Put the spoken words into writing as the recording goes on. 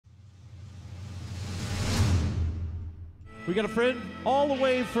We got a friend all the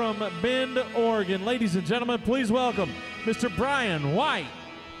way from Bend, Oregon. Ladies and gentlemen, please welcome Mr. Bryan White.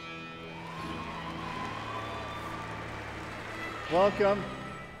 Welcome.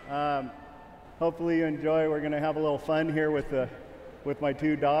 Hopefully you enjoy. We're going to have a little fun here with my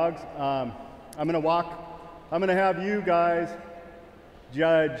two dogs. I'm going to have you guys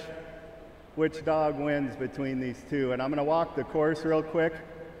judge which dog wins between these two. And I'm going to walk the course real quick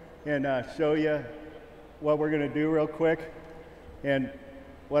and show you what we're going to do real quick. And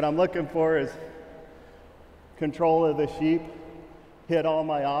what I'm looking for is control of the sheep, hit all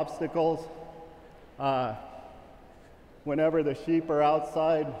my obstacles. Whenever the sheep are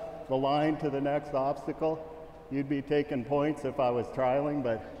outside the line to the next obstacle, you'd be taking points if I was trialing,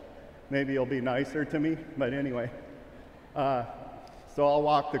 but maybe you'll be nicer to me. But anyway, so I'll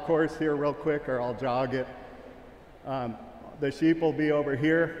walk the course here real quick, or I'll jog it. The sheep will be over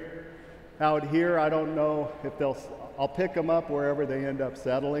here. Out here, I don't know if I'll pick them up wherever they end up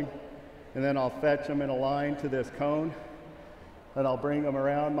settling, and then I'll fetch them in a line to this cone, and I'll bring them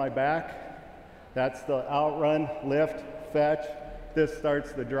around my back. That's the outrun, lift, fetch. This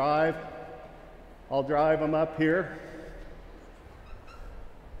starts the drive. I'll drive them up here.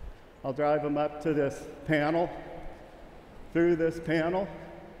 I'll drive them up to this panel, through this panel.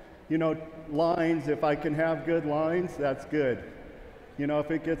 You know, lines, if I can have good lines, that's good. You know,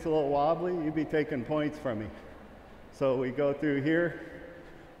 if it gets a little wobbly, you'd be taking points from me. So we go through here.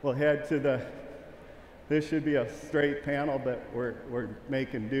 We'll head to this should be a straight panel, but we're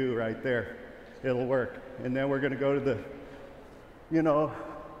making do right there. It'll work. And then we're going to go to the, you know,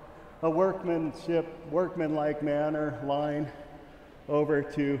 a workmanlike manner line over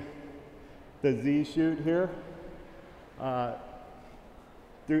to the Z chute here.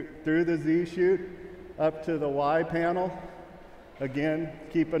 Through the Z chute up to the Y panel. Again,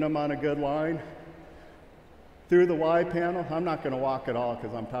 keeping them on a good line. Through the Y panel, I'm not going to walk at all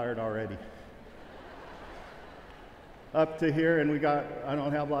because I'm tired already. Up to here, and I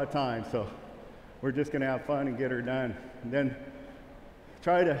don't have a lot of time, so we're just going to have fun and get her done. And then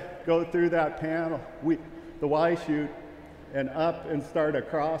try to go through that panel, the Y chute, and up and start a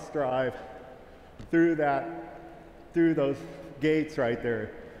cross drive through those gates right there.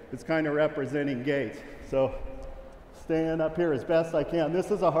 It's kind of representing gates. So staying up here as best I can.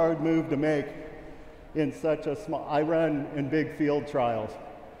 This is a hard move to make in such a small, I run in big field trials.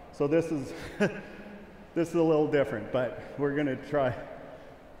 So this is, this is a little different, but we're gonna try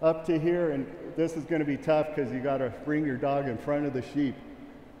up to here, and this is gonna be tough because you gotta bring your dog in front of the sheep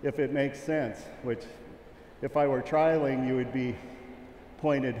if it makes sense, which if I were trialing, you would be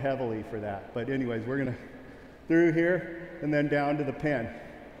pointed heavily for that. But anyways, we're gonna through here and then down to the pen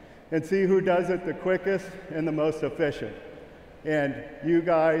and see who does it the quickest and the most efficient. And you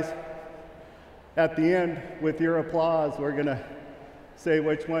guys, at the end, with your applause, we're gonna say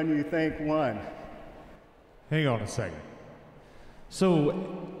which one you think won. Hang on a second.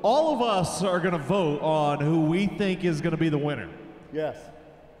 So all of us are gonna vote on who we think is gonna be the winner. Yes.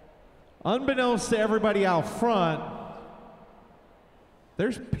 Unbeknownst to everybody out front,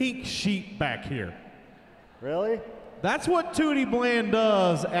 there's pink sheep back here. Really? That's what Tootie Bland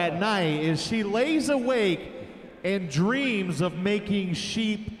does at night, is she lays awake and dreams of making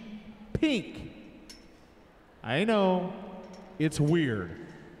sheep pink. I know, it's weird.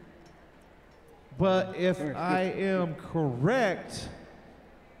 But if I am correct,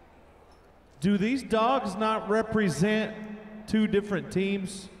 do these dogs not represent two different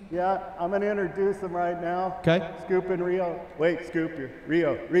teams? Yeah, I'm gonna introduce them right now. Okay. Scoop and Rio. Wait, Scoop,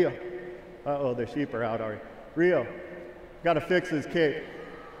 Rio. Uh-oh, the sheep are out already. Rio, gotta fix his cape.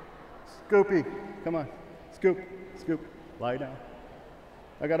 Scoopy, come on. Scoop, lie down.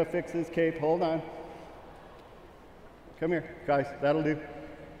 I gotta fix his cape, hold on. Come here, guys, that'll do.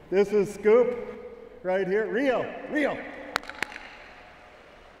 This is Scoop, right here. Rio.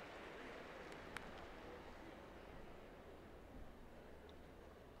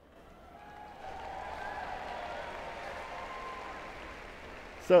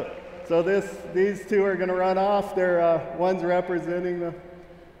 So these two are gonna run off. They're one's representing the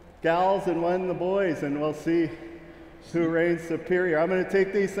gals and one the boys, and we'll see who reigns superior. I'm gonna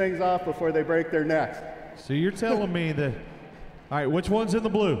take these things off before they break their necks. So you're telling me that, all right, which one's in the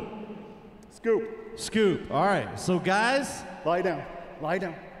blue? Scoop, all right. So guys. Lie down.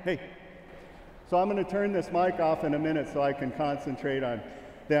 Hey. So I'm gonna turn this mic off in a minute so I can concentrate on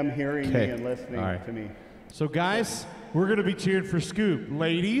them hearing me and listening to me. So guys, we're gonna be cheering for Scoop.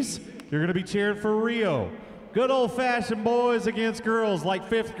 Ladies, you're gonna be cheering for Rio. Good old-fashioned boys against girls like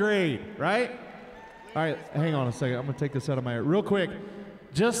 5th grade, right? All right, hang on a second. I'm gonna take this out of my ear real quick.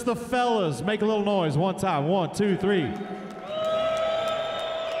 Just the fellas, make a little noise one time. 1, 2, 3.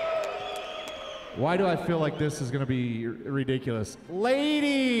 Why do I feel like this is going to be ridiculous?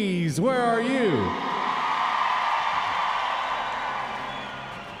 Ladies, where are you?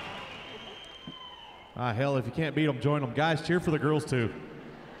 Hell, if you can't beat them, join them. Guys, cheer for the girls, too.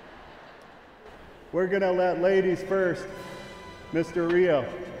 We're going to let ladies first. Mr. Rio.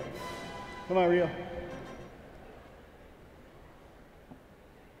 Come on, Rio.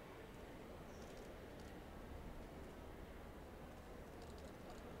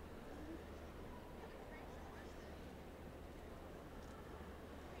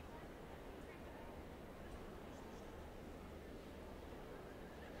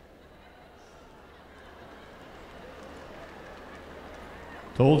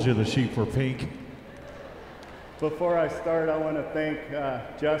 Told you the sheep were pink. Before I start, I want to thank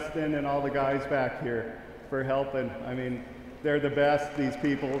Justin and all the guys back here for helping. I mean, they're the best, these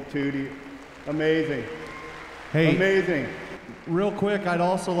people, Tootie. Amazing. Hey, amazing. Real quick, I'd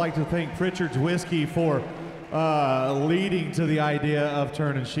also like to thank Pritchard's Whiskey for leading to the idea of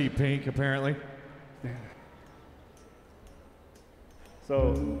turning sheep pink, apparently.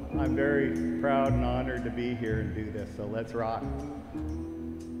 So I'm very proud and honored to be here and do this, so let's rock.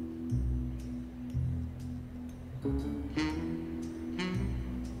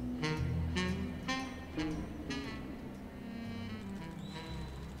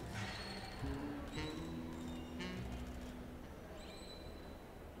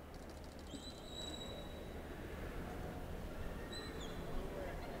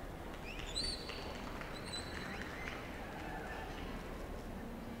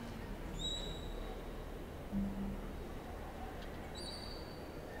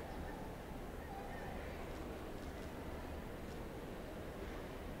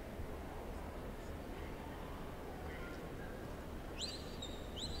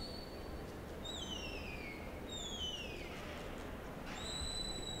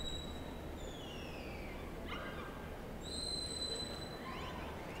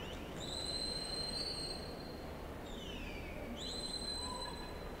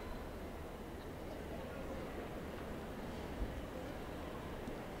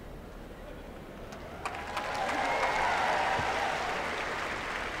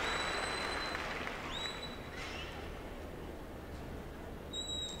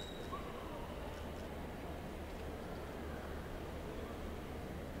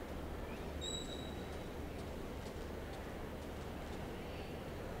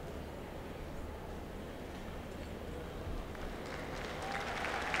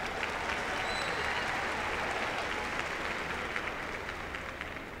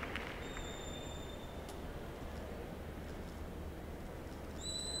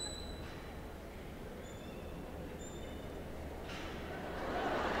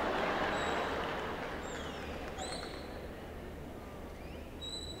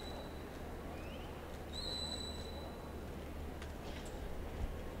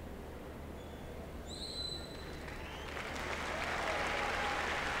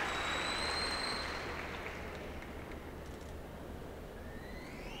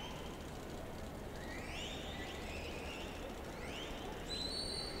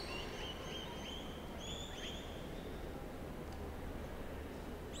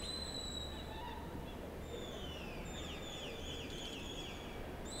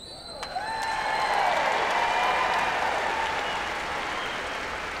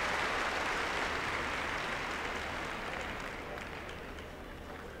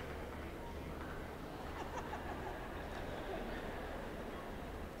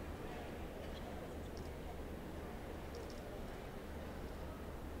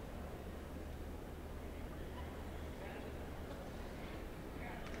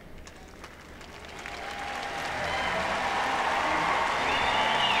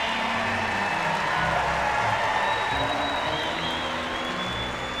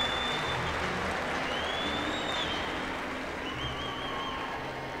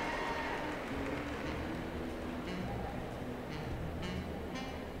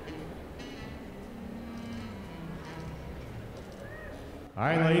 All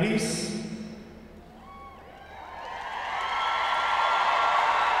right, ladies.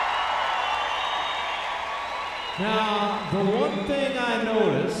 Now, the one thing I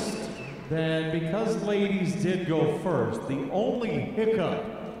noticed, that because ladies did go first, the only hiccup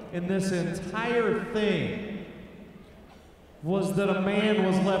in this entire thing was that a man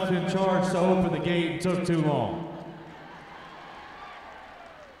was left in charge to open the gate and took too long.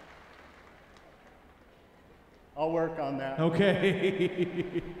 I'll work on that.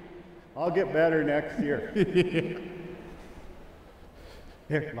 Okay. I'll get better next year.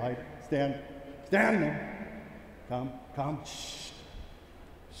 Here, Mike, stand there. Come, shh.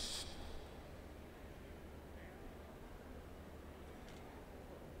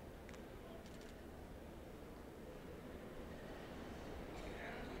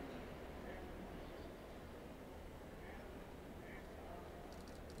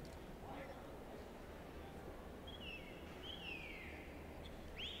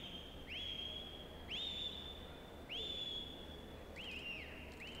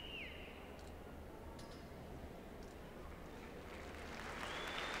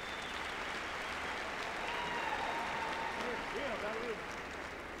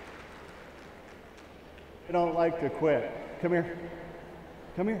 I don't like to quit. Come here.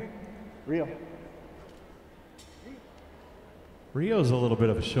 Come here. Rio. Rio's a little bit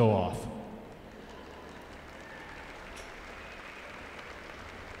of a show-off.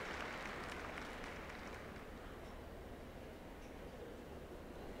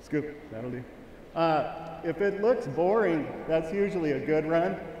 Scoop, that'll do. If it looks boring, that's usually a good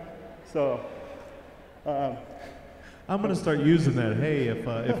run. So, I'm gonna start using that. Hey,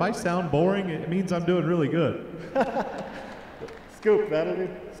 if I sound boring, it means I'm doing really good. Scoop, that'll do.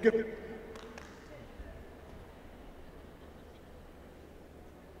 Scoop.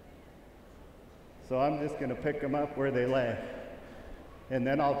 So I'm just gonna pick them up where they lay. And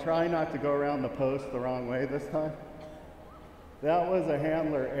then I'll try not to go around the post the wrong way this time. That was a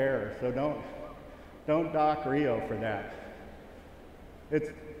handler error, so don't dock Rio for that.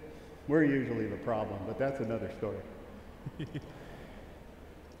 We're usually the problem, but that's another story.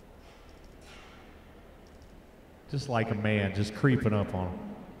 Just like a man, just creeping up on him.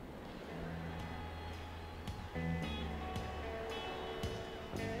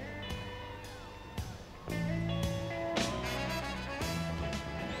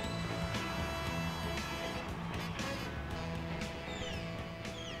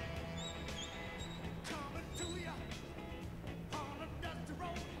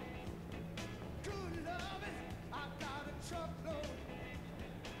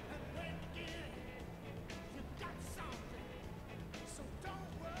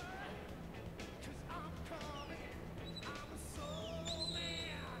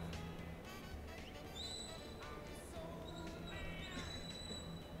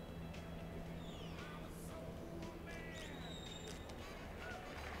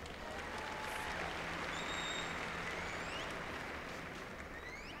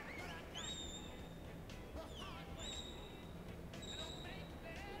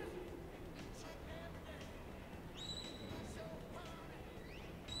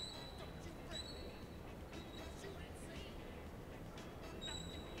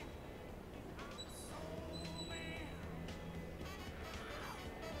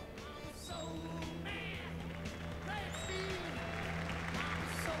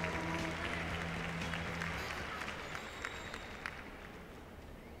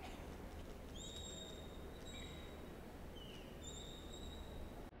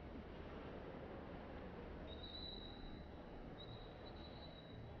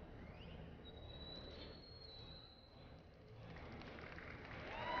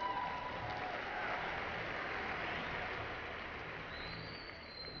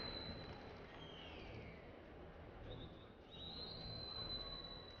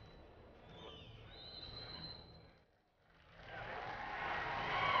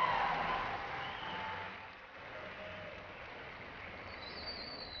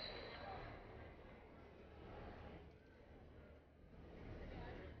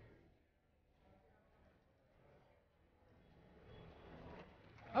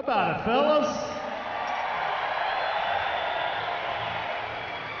 How about it, fellas?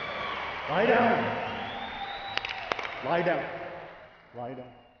 Lie down. Lie down. Lie down.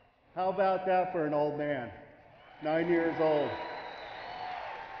 How about that for an old man? 9 years old.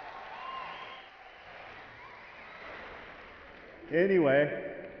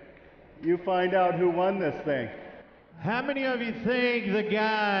 Anyway, you find out who won this thing. How many of you think the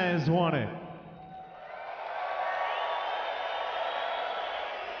guys won it?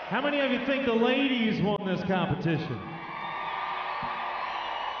 How many of you think the ladies won this competition?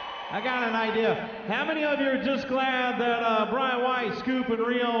 I got an idea. How many of you are just glad that Bryan White, Scoop, and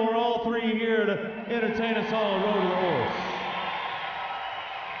Rio were all three here to entertain us all on Road to the Horse?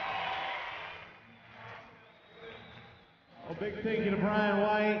 A big thank you to Bryan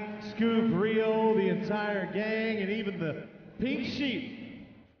White, Scoop, Rio, the entire gang, and even the Pink Sheep.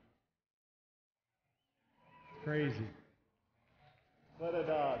 Crazy. What a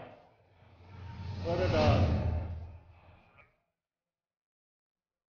dog. What a dog.